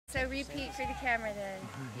So repeat for the camera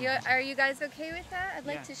then. Are you guys okay with that? I'd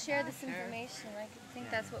like to share this information. I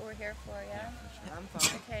think that's what we're here for, yeah? I'm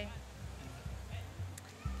fine. Okay.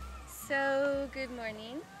 So, good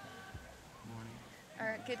morning.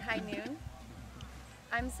 Or good high noon.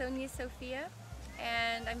 I'm Sonya Sophia,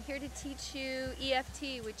 and I'm here to teach you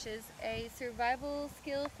EFT, which is a survival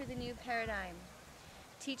skill for the new paradigm.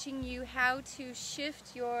 Teaching you how to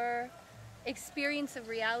shift your experience of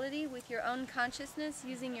reality with your own consciousness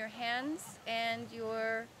using your hands and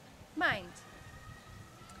your mind.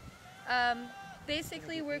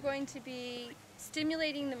 Basically, we're going to be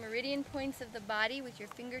stimulating the meridian points of the body with your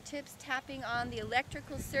fingertips, tapping on the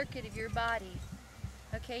electrical circuit of your body.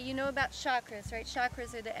 Okay, you know about chakras, right?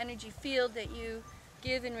 Chakras are the energy field that you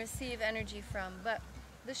give and receive energy from, but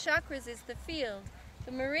the chakras is the field.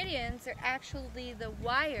 The meridians are actually the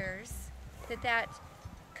wires that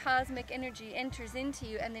cosmic energy enters into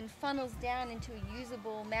you and then funnels down into a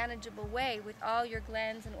usable, manageable way with all your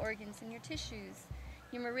glands and organs and your tissues.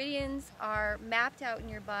 Your meridians are mapped out in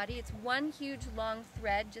your body. It's one huge long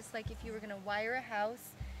thread, just like if you were going to wire a house.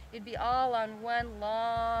 It'd be all on one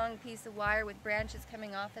long piece of wire with branches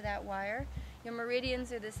coming off of that wire. Your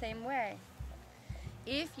meridians are the same way.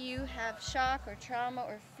 If you have shock or trauma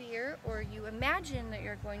or fear, or you imagine that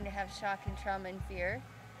you're going to have shock and trauma and fear,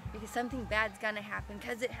 because something bad's gonna happen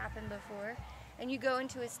because it happened before, and you go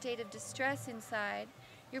into a state of distress inside,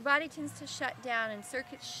 your body tends to shut down and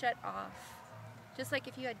circuits shut off. Just like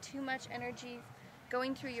if you had too much energy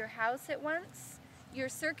going through your house at once, your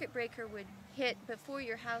circuit breaker would hit before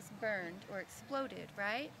your house burned or exploded,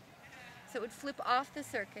 right? So it would flip off the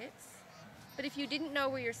circuits. But if you didn't know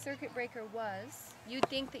where your circuit breaker was, you'd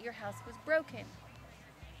think that your house was broken.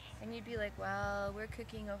 And you'd be like, well, we're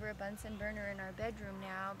cooking over a Bunsen burner in our bedroom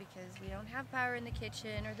now because we don't have power in the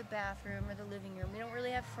kitchen or the bathroom or the living room. We don't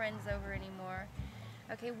really have friends over anymore.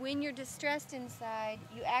 Okay, when you're distressed inside,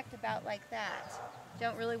 you act about like that.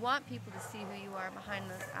 Don't really want people to see who you are behind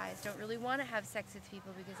those eyes. Don't really want to have sex with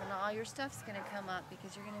people because then all your stuff's going to come up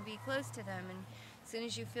because you're going to be close to them. And as soon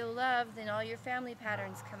as you feel love, then all your family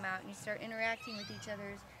patterns come out and you start interacting with each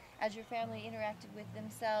other as your family interacted with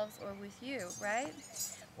themselves or with you, right?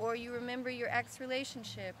 Or you remember your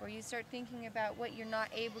ex-relationship, or you start thinking about what you're not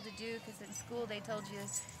able to do because in school they told you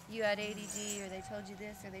you had ADD, or they told you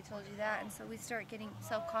this, or they told you that, and so we start getting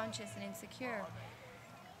self-conscious and insecure.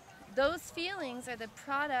 Those feelings are the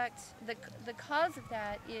product, the cause of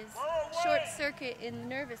that is short circuit in the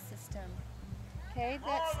nervous system. Okay,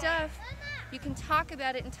 that stuff, you can talk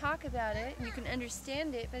about it, and you can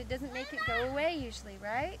understand it, but it doesn't make it go away usually,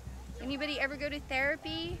 right? Anybody ever go to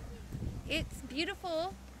therapy? It's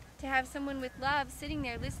beautiful to have someone with love sitting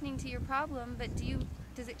there listening to your problem, but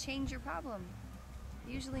does it change your problem?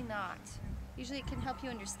 Usually not. Usually it can help you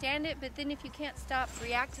understand it, but then if you can't stop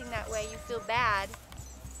reacting that way, you feel bad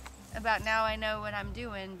about now I know what I'm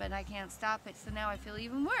doing, but I can't stop it, so now I feel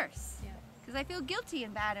even worse. Because I feel guilty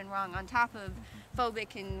and bad and wrong on top of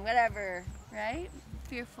phobic and whatever, right?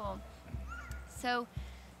 Fearful. So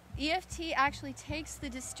EFT actually takes the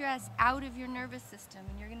distress out of your nervous system,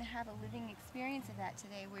 and you're going to have a living experience of that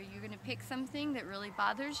today where you're going to pick something that really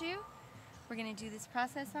bothers you. We're going to do this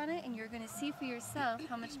process on it, and you're going to see for yourself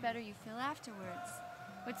how much better you feel afterwards.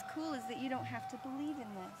 What's cool is that you don't have to believe in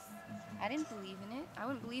this. I didn't believe in it. I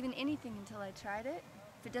wouldn't believe in anything until I tried it.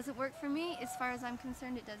 If it doesn't work for me, as far as I'm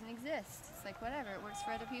concerned, it doesn't exist. It's like whatever, it works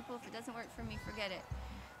for other people. If it doesn't work for me, forget it.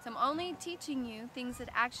 So I'm only teaching you things that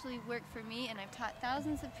actually work for me, and I've taught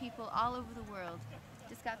thousands of people all over the world.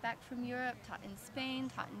 Just got back from Europe, taught in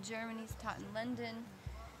Spain, taught in Germany, taught in London.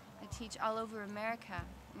 I teach all over America,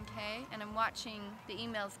 okay? And I'm watching the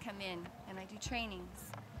emails come in, and I do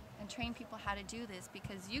trainings and train people how to do this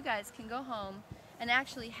because you guys can go home and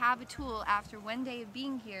actually have a tool after one day of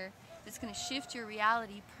being here that's going to shift your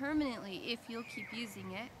reality permanently if you'll keep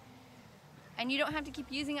using it. And you don't have to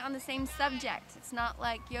keep using it on the same subject. It's not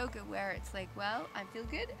like yoga where it's like, well, I feel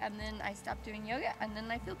good, and then I stop doing yoga, and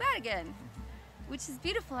then I feel bad again. Which is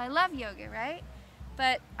beautiful. I love yoga, right?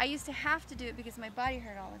 But I used to have to do it because my body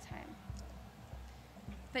hurt all the time.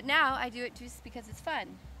 But now I do it just because it's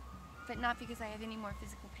fun, but not because I have any more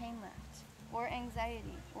physical pain left, or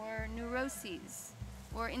anxiety, or neuroses,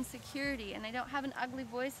 or insecurity, and I don't have an ugly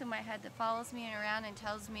voice in my head that follows me around and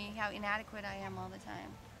tells me how inadequate I am all the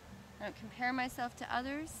time. I don't compare myself to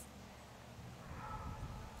others,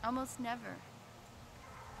 almost never.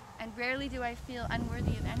 And rarely do I feel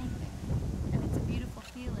unworthy of anything. And it's a beautiful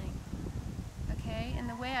feeling, okay? And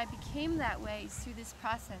the way I became that way is through this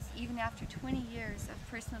process. Even after 20 years of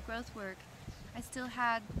personal growth work, I still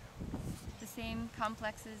had the same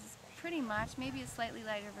complexes, pretty much, maybe a slightly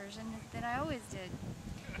lighter version that I always did.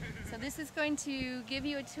 this is going to give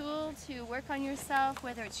you a tool to work on yourself,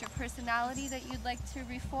 whether it's your personality that you'd like to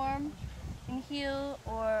reform and heal,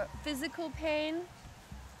 or physical pain,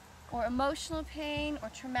 or emotional pain, or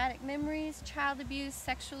traumatic memories, child abuse,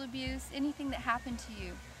 sexual abuse, anything that happened to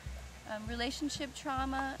you. Relationship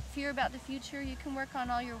trauma, fear about the future. You can work on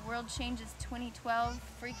all your world changes 2012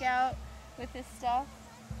 freak out with this stuff.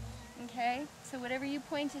 Okay? So whatever you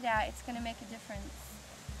pointed at, it's going to make a difference.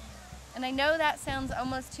 And I know that sounds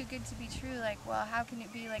almost too good to be true, like, well, how can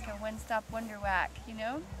it be like a one-stop wonder whack, you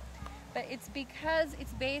know? But it's because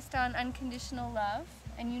it's based on unconditional love,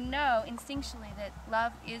 and you know instinctually that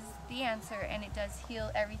love is the answer and it does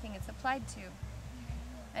heal everything it's applied to.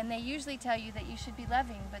 And they usually tell you that you should be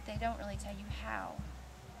loving, but they don't really tell you how.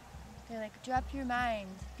 They're like, drop your mind,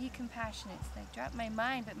 be compassionate. It's like, drop my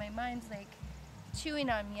mind, but my mind's like chewing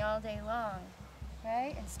on me all day long,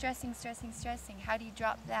 right? And stressing, stressing, stressing. How do you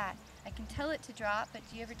drop that? I can tell it to drop, but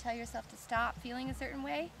do you ever tell yourself to stop feeling a certain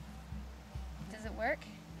way? Does it work?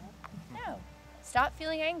 No. Stop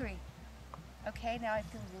feeling angry. Okay, now I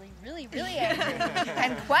feel really, really, really angry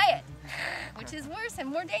and quiet, which is worse and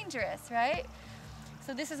more dangerous, right?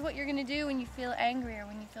 So this is what you're going to do when you feel angry, or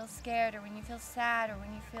when you feel scared, or when you feel sad, or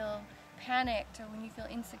when you feel panicked, or when you feel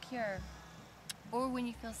insecure, or when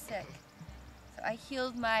you feel sick. So I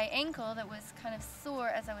healed my ankle that was kind of sore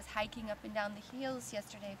as I was hiking up and down the hills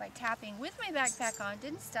yesterday by tapping with my backpack on,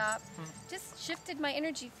 didn't stop, just shifted my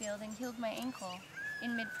energy field and healed my ankle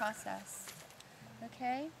in mid-process.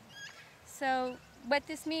 Okay? So what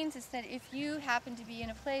this means is that if you happen to be in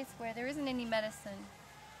a place where there isn't any medicine,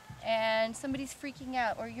 and somebody's freaking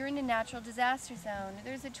out, or you're in a natural disaster zone, or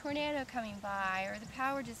there's a tornado coming by, or the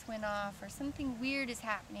power just went off, or something weird is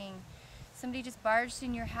happening, somebody just barged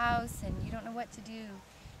in your house and you don't know what to do,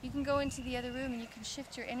 you can go into the other room and you can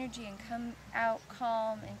shift your energy and come out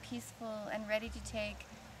calm and peaceful and ready to take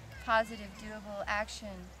positive, doable action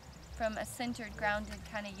from a centered, grounded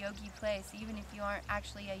kind of yogi place, even if you aren't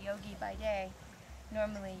actually a yogi by day.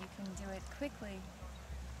 Normally you can do it quickly.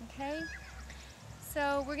 Okay?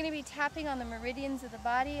 So we're going to be tapping on the meridians of the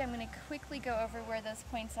body. I'm going to quickly go over where those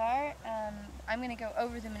points are. I'm going to go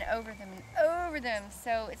over them and over them and over them.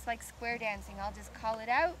 So it's like square dancing. I'll just call it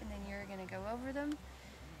out and then you're going to go over them.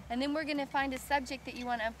 And then we're going to find a subject that you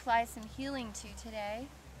want to apply some healing to today.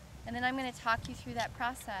 And then I'm going to talk you through that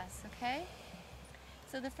process, okay?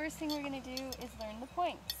 So the first thing we're going to do is learn the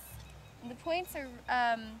points. And the points are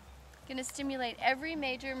going to stimulate every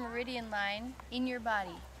major meridian line in your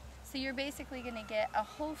body. So you're basically going to get a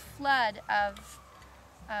whole flood of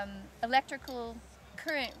electrical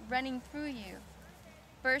current running through you.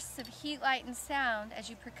 Bursts of heat, light, and sound as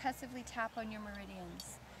you percussively tap on your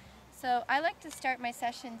meridians. So I like to start my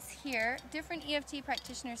sessions here. Different EFT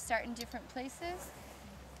practitioners start in different places,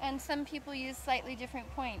 and some people use slightly different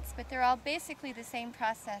points, but they're all basically the same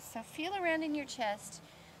process. So feel around in your chest,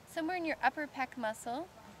 somewhere in your upper pec muscle,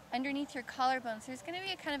 underneath your collarbone. So there's going to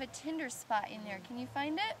be a kind of a tender spot in there. Can you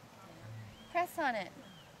find it? Press on it.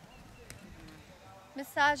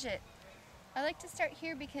 Massage it. I like to start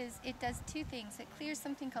here because it does two things. It clears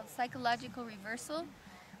something called psychological reversal,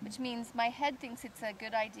 which means my head thinks it's a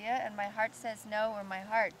good idea and my heart says no, or my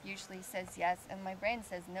heart usually says yes and my brain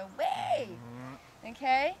says no way.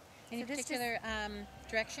 Okay? Any particular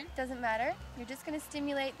direction? Doesn't matter. You're just going to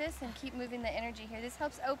stimulate this and keep moving the energy here. This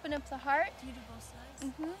helps open up the heart. Do you do both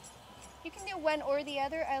sides? Mm-hmm. You can do one or the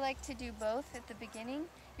other. I like to do both at the beginning.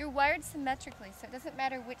 You're wired symmetrically, so it doesn't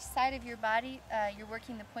matter which side of your body you're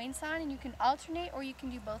working the points on, and you can alternate or you can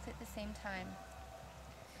do both at the same time.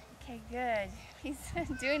 Okay, good. He's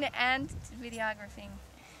doing it and videographing.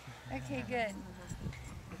 Okay, good.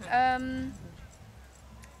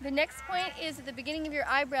 The next point is at the beginning of your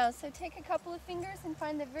eyebrows. So take a couple of fingers and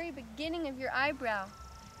find the very beginning of your eyebrow.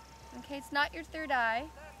 Okay, it's not your third eye.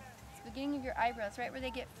 It's the beginning of your eyebrows, right where they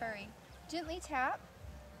get furry. Gently tap.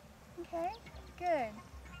 Okay, good.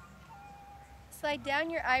 Slide down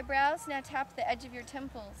your eyebrows. Now tap the edge of your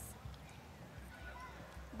temples.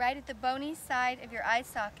 Right at the bony side of your eye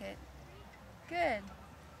socket. Good.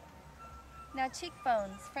 Now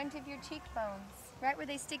cheekbones, front of your cheekbones, right where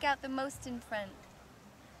they stick out the most in front.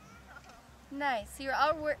 Nice. So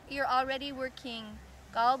you're already working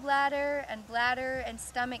gallbladder and bladder and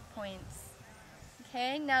stomach points.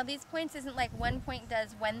 Okay, now these points isn't like one point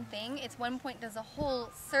does one thing, it's one point does a whole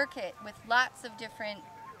circuit with lots of different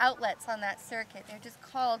outlets on that circuit. They're just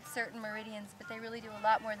called certain meridians, but they really do a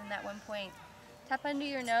lot more than that one point. Tap under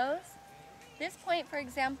your nose. This point, for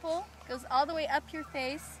example, goes all the way up your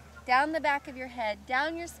face, down the back of your head,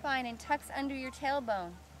 down your spine, and tucks under your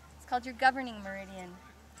tailbone. It's called your governing meridian.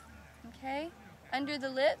 Okay? Under the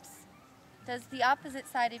lips, does the opposite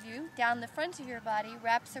side of you, down the front of your body,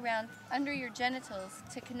 wraps around under your genitals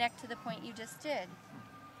to connect to the point you just did.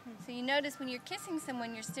 So you notice when you're kissing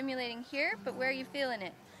someone, you're stimulating here, but where are you feeling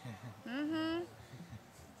it?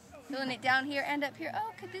 Feeling it down here and up here.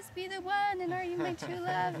 Oh, could this be the one? And are you my true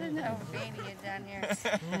love? And oh, baby, it's down here.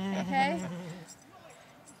 Okay?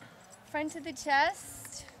 Front of the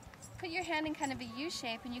chest. Put your hand in kind of a U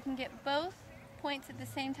shape, and you can get both points at the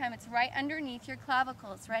same time. It's right underneath your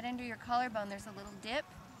clavicle. It's right under your collarbone. There's a little dip.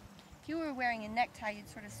 If you were wearing a necktie, you'd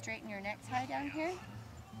sort of straighten your necktie down here.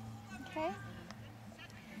 Okay?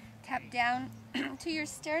 Tap down to your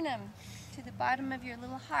sternum, to the bottom of your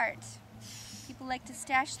little heart. People like to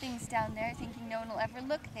stash things down there thinking no one will ever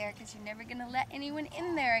look there because you're never going to let anyone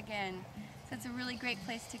in there again. So it's a really great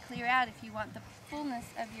place to clear out if you want the fullness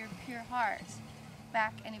of your pure heart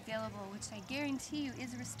back and available, which I guarantee you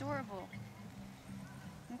is restorable.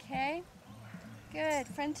 Okay? Good.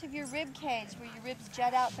 Front of your rib cage, where your ribs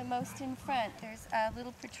jut out the most in front. There's a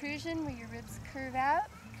little protrusion where your ribs curve out.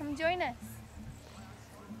 Come join us.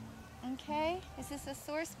 Okay? Is this a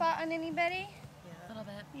sore spot on anybody? A little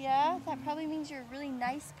bit. Yeah? That probably means you're a really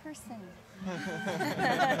nice person. Because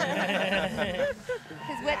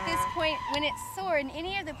at this point, when it's sore, and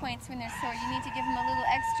any of the points when they're sore, you need to give them a little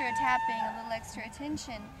extra tapping, a little extra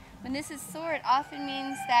attention. When this is sore, it often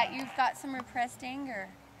means that you've got some repressed anger.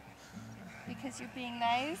 Because you're being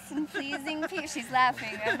nice and pleasing people. She's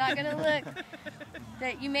laughing. I'm not going to look.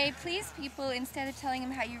 That you may please people instead of telling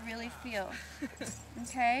them how you really feel.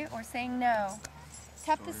 Okay? Or saying no.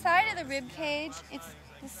 Tap the side of the rib cage. It's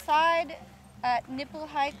the side nipple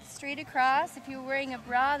height straight across. If you're wearing a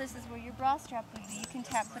bra, this is where your bra strap would be. You can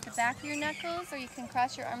tap with the back of your knuckles, or you can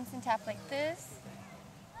cross your arms and tap like this.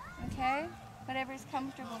 Okay? Whatever's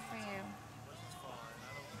comfortable for you.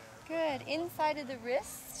 Good. Inside of the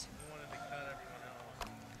wrist.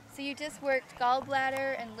 So you just worked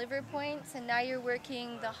gallbladder and liver points, and now you're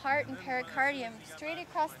working the heart and pericardium straight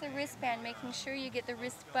across the wristband, making sure you get the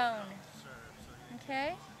wrist bone.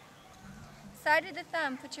 Okay? Side of the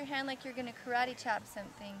thumb, put your hand like you're going to karate chop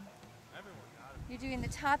something. You're doing the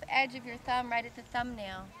top edge of your thumb right at the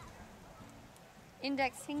thumbnail.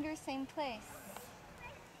 Index finger, same place.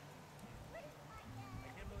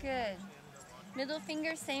 Good. Middle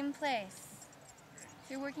finger, same place.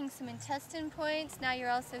 You're working some intestine points. Now you're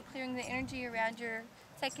also clearing the energy around your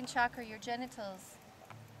second chakra, your genitals,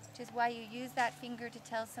 which is why you use that finger to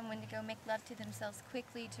tell someone to go make love to themselves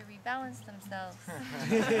quickly to rebalance themselves.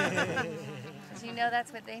 Because you know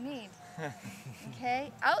that's what they need.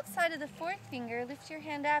 Okay? Outside of the fourth finger, lift your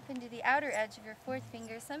hand up into the outer edge of your fourth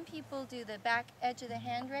finger. Some people do the back edge of the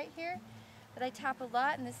hand right here, but I tap a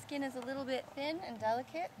lot and the skin is a little bit thin and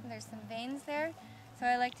delicate, and there's some veins there. So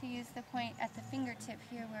I like to use the point at the fingertip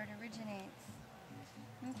here where it originates.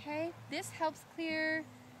 Okay? This helps clear,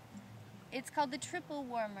 it's called the triple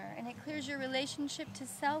warmer, and it clears your relationship to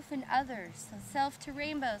self and others. So self to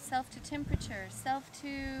rainbow, self to temperature, self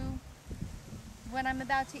to what I'm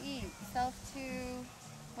about to eat, self to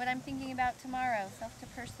what I'm thinking about tomorrow, self to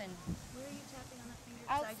person. Where are you tapping on that finger?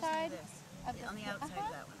 Outside. On the outside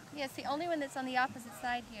of that one. Yes, the only one that's on the opposite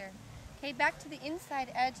side here. Okay, back to the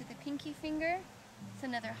inside edge of the pinky finger. It's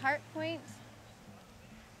another heart point.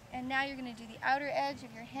 And now you're going to do the outer edge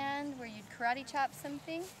of your hand where you'd karate chop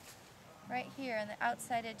something. Right here on the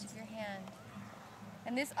outside edge of your hand.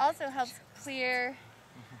 And this also helps clear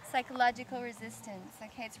psychological resistance.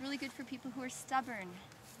 Okay, it's really good for people who are stubborn.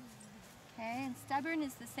 Okay, and stubborn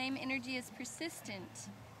is the same energy as persistent.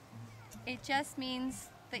 It just means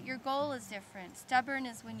that your goal is different. Stubborn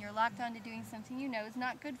is when you're locked on to doing something you know is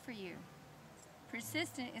not good for you.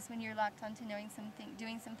 Persistent is when you're locked onto doing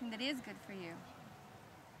something that is good for you.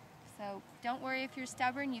 So don't worry if you're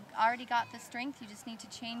stubborn. You've already got the strength. You just need to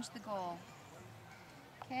change the goal.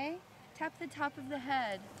 Okay? Tap the top of the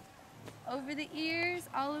head. Over the ears,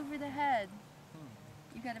 all over the head.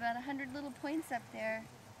 You've got about 100 little points up there.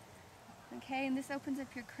 Okay, and this opens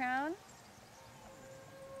up your crown.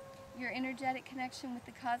 Your energetic connection with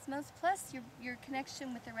the cosmos, plus your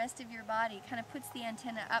connection with the rest of your body. Kind of puts the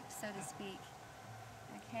antenna up, so to speak.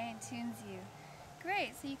 Okay, and tunes you.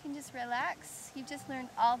 Great, so you can just relax. You've just learned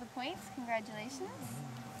all the points. Congratulations.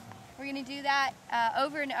 We're going to do that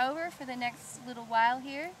over and over for the next little while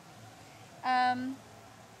here. I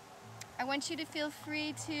want you to feel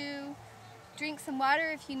free to drink some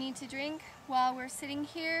water if you need to drink while we're sitting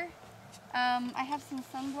here. I have some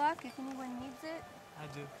sunblock if anyone needs it. I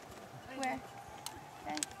do. Where?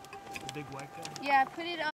 Okay. The big white guy? Yeah, put it